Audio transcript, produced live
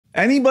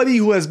Anybody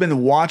who has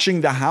been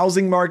watching the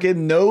housing market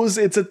knows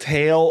it's a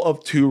tale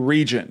of two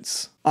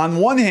regions. On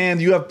one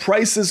hand, you have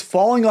prices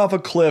falling off a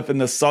cliff in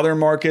the southern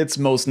markets,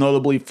 most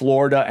notably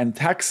Florida and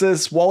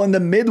Texas, while in the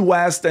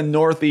Midwest and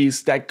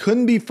Northeast, that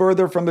couldn't be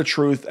further from the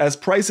truth as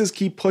prices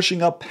keep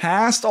pushing up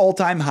past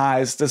all-time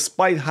highs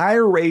despite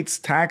higher rates,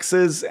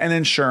 taxes, and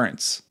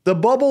insurance. The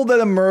bubble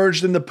that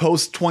emerged in the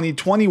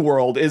post-2020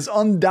 world is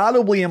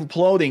undoubtedly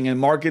imploding in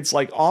markets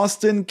like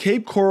Austin,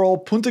 Cape Coral,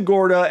 Punta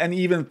Gorda, and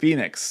even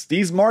Phoenix.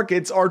 These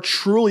markets are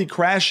truly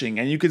crashing,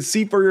 and you can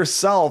see for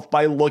yourself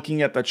by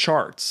looking at the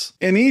charts.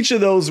 In each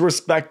of those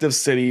respective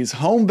cities,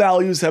 home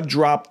values have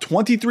dropped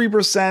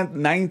 23%,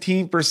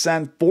 19%,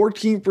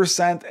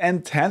 14%,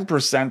 and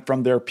 10%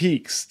 from their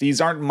peaks.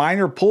 These aren't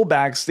minor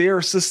pullbacks, they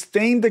are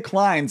sustained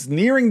declines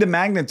nearing the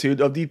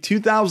magnitude of the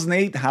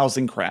 2008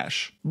 housing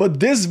crash. But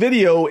this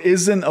video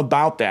isn't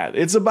about that.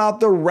 It's about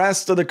the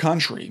rest of the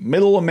country,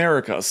 Middle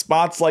America,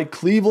 spots like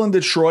Cleveland,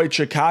 Detroit,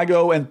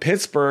 Chicago, and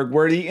Pittsburgh,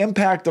 where the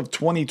impact of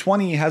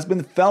 2020 has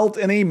been felt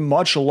in a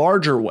much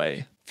larger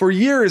way. For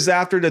years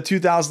after the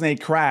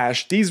 2008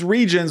 crash, these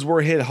regions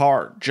were hit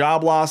hard.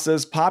 Job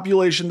losses,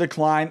 population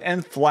decline,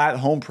 and flat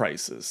home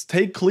prices.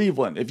 Take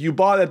Cleveland. If you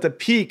bought at the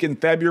peak in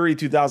February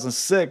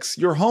 2006,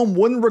 your home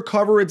wouldn't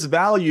recover its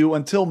value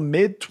until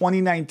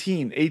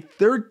mid-2019, a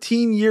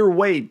 13-year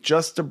wait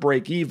just to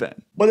break even.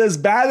 But as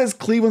bad as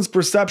Cleveland's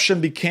perception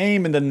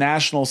became in the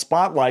national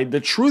spotlight, the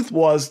truth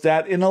was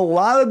that in a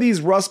lot of these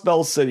Rust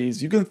Belt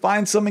cities, you can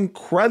find some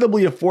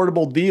incredibly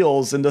affordable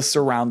deals in the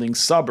surrounding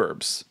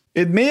suburbs.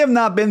 It may have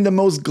not been the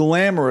most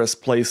glamorous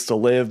place to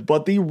live,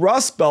 but the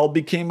Rust Belt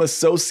became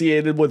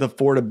associated with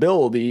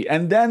affordability,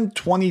 and then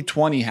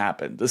 2020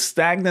 happened. The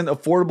stagnant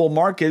affordable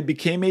market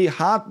became a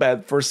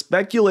hotbed for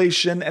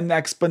speculation and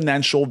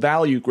exponential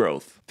value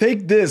growth.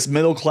 Take this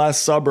middle-class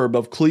suburb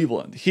of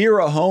Cleveland. Here,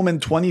 a home in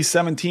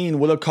 2017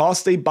 would have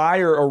cost a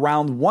buyer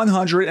around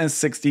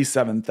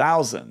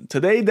 $167,000.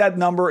 Today, that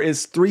number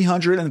is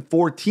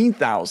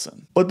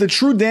 $314,000. But the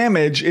true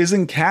damage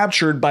isn't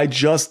captured by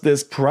just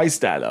this price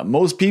data.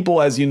 Most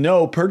people, as you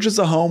know, purchase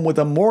a home with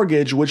a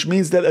mortgage, which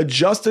means that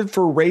adjusted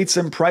for rates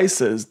and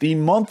prices, the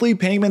monthly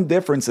payment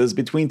differences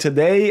between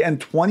today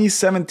and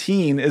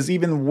 2017 is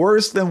even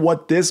worse than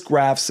what this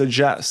graph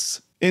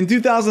suggests. In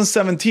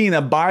 2017,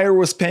 a buyer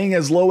was paying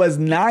as low as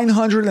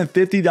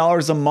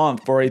 $950 a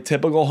month for a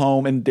typical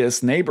home in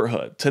this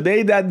neighborhood.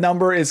 Today, that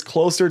number is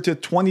closer to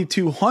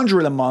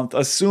 $2,200 a month,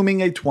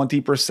 assuming a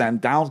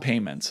 20% down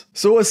payment.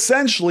 So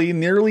essentially,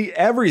 nearly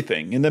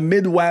everything in the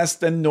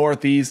Midwest and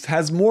Northeast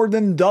has more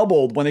than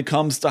doubled when it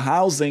comes to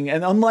housing,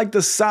 and unlike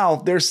the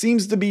South, there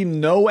seems to be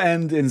no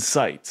end in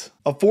sight.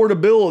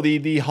 Affordability,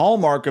 the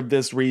hallmark of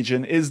this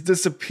region, is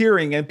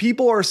disappearing, and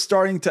people are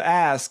starting to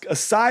ask,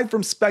 aside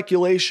from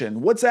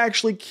speculation, what's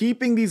actually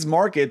keeping these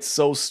markets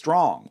so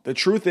strong? The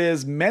truth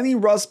is, many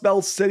Rust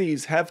Belt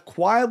cities have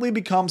quietly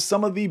become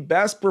some of the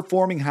best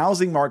performing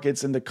housing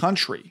markets in the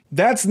country.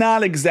 That's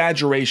not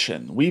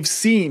exaggeration. We've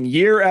seen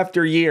year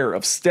after year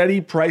of steady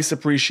price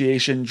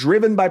appreciation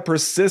driven by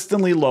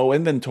persistently low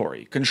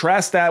inventory.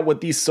 Contrast that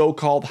with these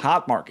so-called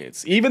hot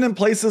markets. Even in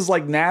places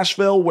like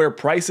Nashville, where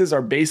prices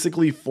are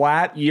basically flat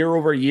year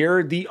over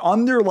year, the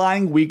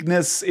underlying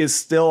weakness is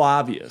still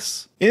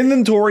obvious.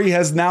 Inventory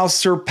has now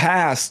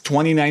surpassed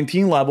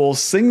 2019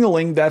 levels,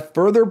 signaling that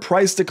further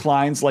price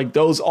declines like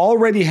those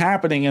already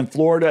happening in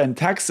Florida and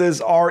Texas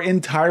are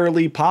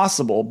entirely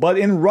possible. But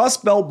in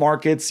Rust Belt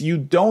markets, you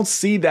don't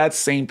see that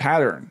same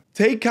pattern.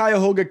 Take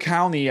Cuyahoga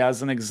County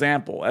as an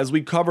example. As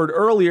we covered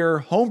earlier,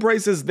 home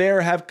prices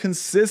there have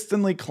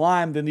consistently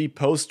climbed in the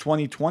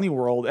post-2020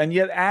 world, and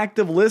yet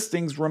active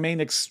listings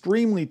remain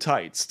extremely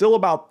tight, still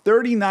about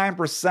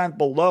 39%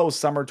 below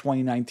summer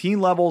 2019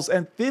 levels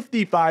and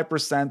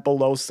 55%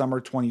 below summer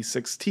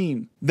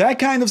 2016. That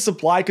kind of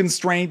supply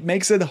constraint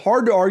makes it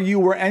hard to argue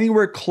we're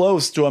anywhere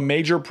close to a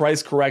major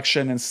price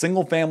correction in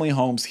single-family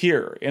homes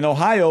here. In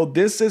Ohio,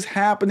 this is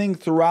happening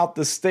throughout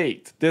the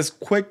state. This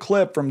quick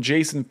clip from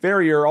Jason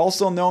Ferrier,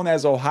 also known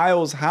as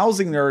Ohio's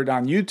Housing Nerd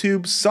on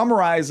YouTube,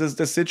 summarizes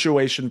the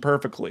situation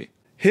perfectly.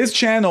 His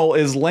channel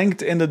is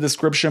linked in the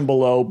description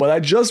below, but I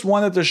just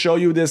wanted to show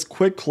you this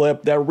quick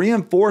clip that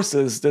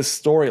reinforces this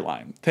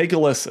storyline. Take a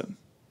listen.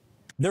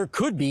 There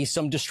could be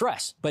some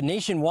distress, but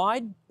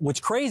nationwide, what's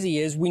crazy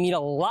is we need a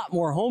lot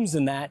more homes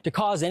than that to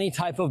cause any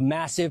type of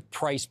massive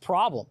price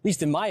problem, at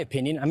least in my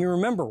opinion. I mean,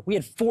 remember, we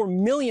had 4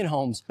 million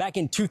homes back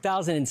in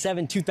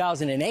 2007,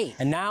 2008,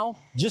 and now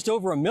just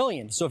over 1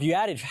 million. So if you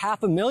added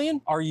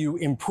 500,000, are you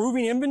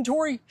improving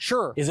inventory?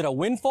 Sure. Is it a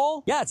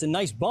windfall? Yeah, it's a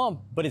nice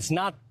bump, but it's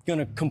not going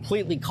to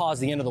completely cause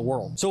the end of the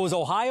world. So is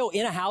Ohio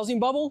in a housing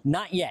bubble?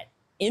 Not yet.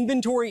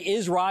 Inventory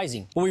is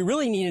rising, but we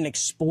really need an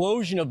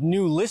explosion of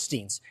new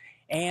listings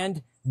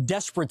and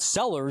desperate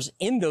sellers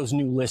in those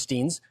new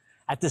listings.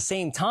 At the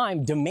same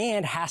time,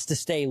 demand has to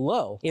stay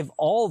low. If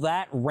all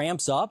that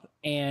ramps up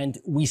and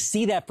we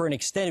see that for an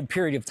extended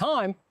period of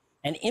time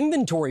and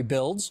inventory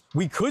builds,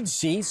 we could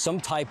see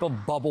some type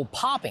of bubble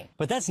popping.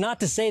 But that's not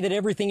to say that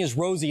everything is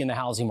rosy in the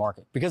housing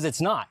market, because it's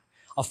not.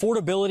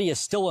 Affordability is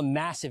still a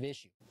massive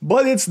issue.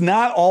 But it's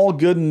not all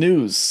good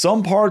news.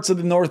 Some parts of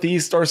the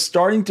Northeast are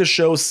starting to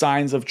show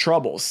signs of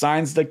trouble,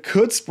 signs that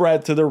could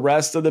spread to the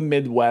rest of the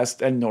Midwest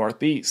and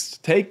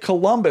Northeast. Take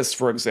Columbus,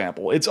 for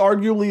example. It's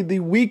arguably the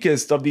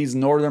weakest of these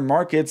northern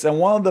markets and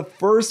one of the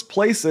first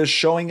places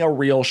showing a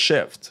real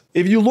shift.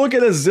 If you look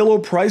at a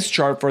Zillow price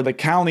chart for the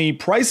county,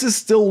 prices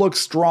still look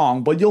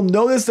strong, but you'll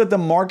notice that the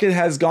market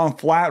has gone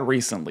flat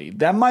recently.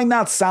 That might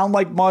not sound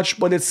like much,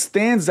 but it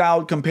stands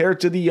out compared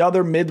to the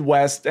other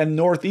Midwest and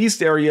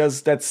Northeast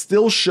areas that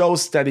still show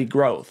steady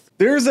growth.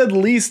 There's at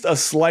least a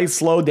slight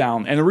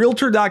slowdown, and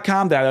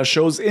Realtor.com data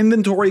shows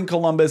inventory in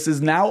Columbus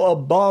is now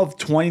above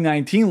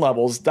 2019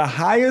 levels, the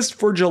highest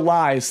for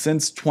July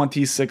since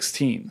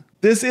 2016.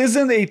 This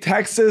isn't a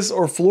Texas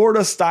or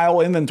Florida style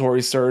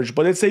inventory surge,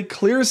 but it's a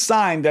clear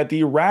sign that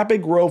the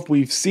rapid growth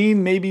we've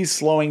seen may be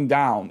slowing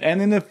down.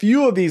 And in a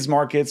few of these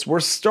markets,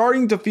 we're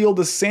starting to feel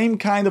the same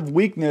kind of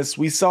weakness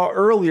we saw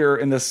earlier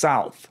in the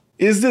South.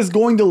 Is this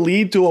going to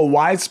lead to a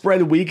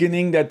widespread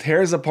weakening that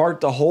tears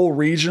apart the whole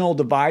regional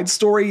divide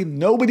story?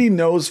 Nobody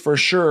knows for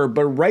sure,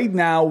 but right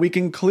now we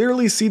can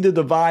clearly see the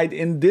divide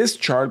in this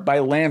chart by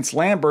Lance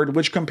Lambert,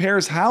 which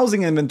compares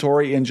housing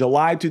inventory in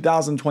July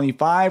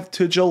 2025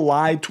 to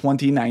July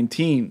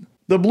 2019.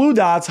 The blue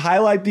dots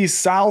highlight the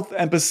South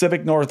and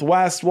Pacific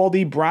Northwest, while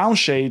the brown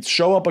shades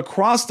show up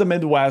across the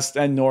Midwest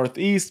and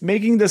Northeast,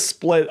 making the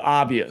split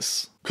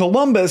obvious.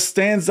 Columbus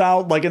stands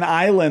out like an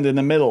island in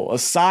the middle, a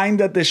sign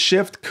that the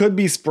shift could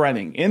be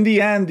spreading. In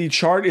the end, the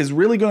chart is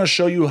really going to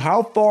show you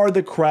how far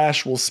the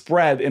crash will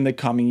spread in the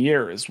coming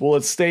years. Will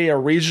it stay a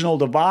regional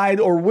divide,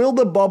 or will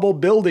the bubble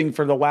building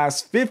for the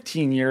last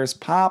 15 years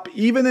pop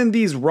even in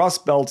these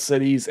Rust Belt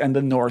cities and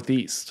the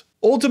Northeast?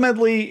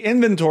 Ultimately,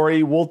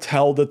 inventory will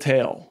tell the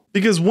tale.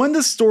 Because when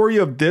the story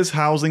of this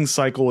housing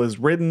cycle is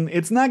written,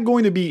 it's not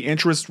going to be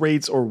interest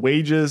rates or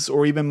wages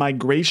or even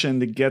migration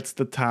that gets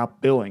the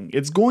top billing.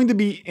 It's going to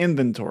be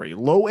inventory.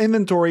 Low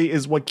inventory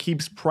is what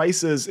keeps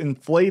prices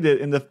inflated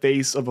in the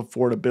face of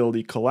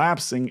affordability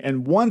collapsing,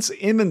 and once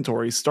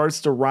inventory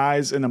starts to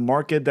rise in a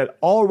market that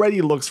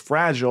already looks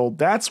fragile,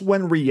 that's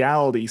when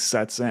reality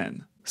sets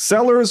in.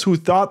 Sellers who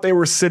thought they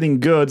were sitting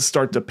good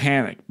start to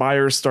panic,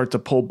 buyers start to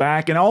pull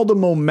back, and all the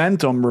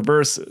momentum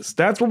reverses.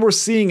 That's what we're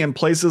seeing in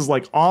places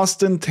like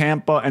Austin,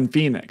 Tampa, and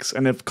Phoenix.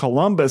 And if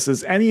Columbus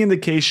is any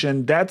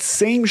indication, that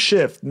same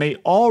shift may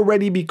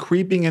already be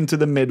creeping into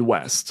the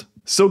Midwest.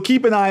 So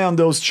keep an eye on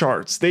those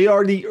charts. They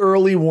are the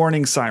early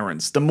warning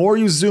sirens. The more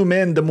you zoom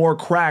in, the more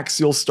cracks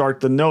you'll start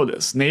to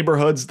notice.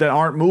 Neighborhoods that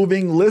aren't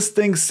moving,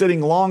 listings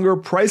sitting longer,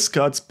 price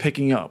cuts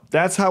picking up.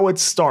 That's how it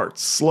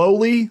starts,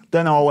 slowly,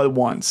 then all at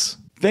once.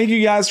 Thank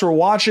you guys for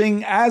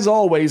watching. As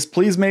always,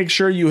 please make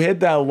sure you hit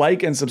that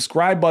like and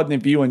subscribe button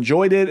if you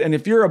enjoyed it. And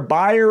if you're a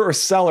buyer or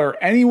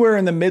seller anywhere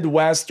in the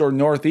Midwest or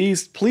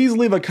Northeast, please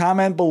leave a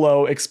comment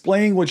below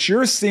explaining what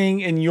you're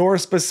seeing in your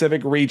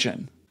specific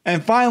region.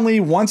 And finally,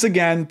 once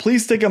again,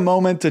 please take a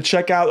moment to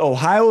check out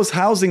Ohio's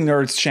Housing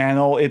Nerds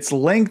channel. It's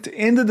linked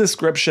in the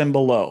description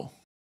below.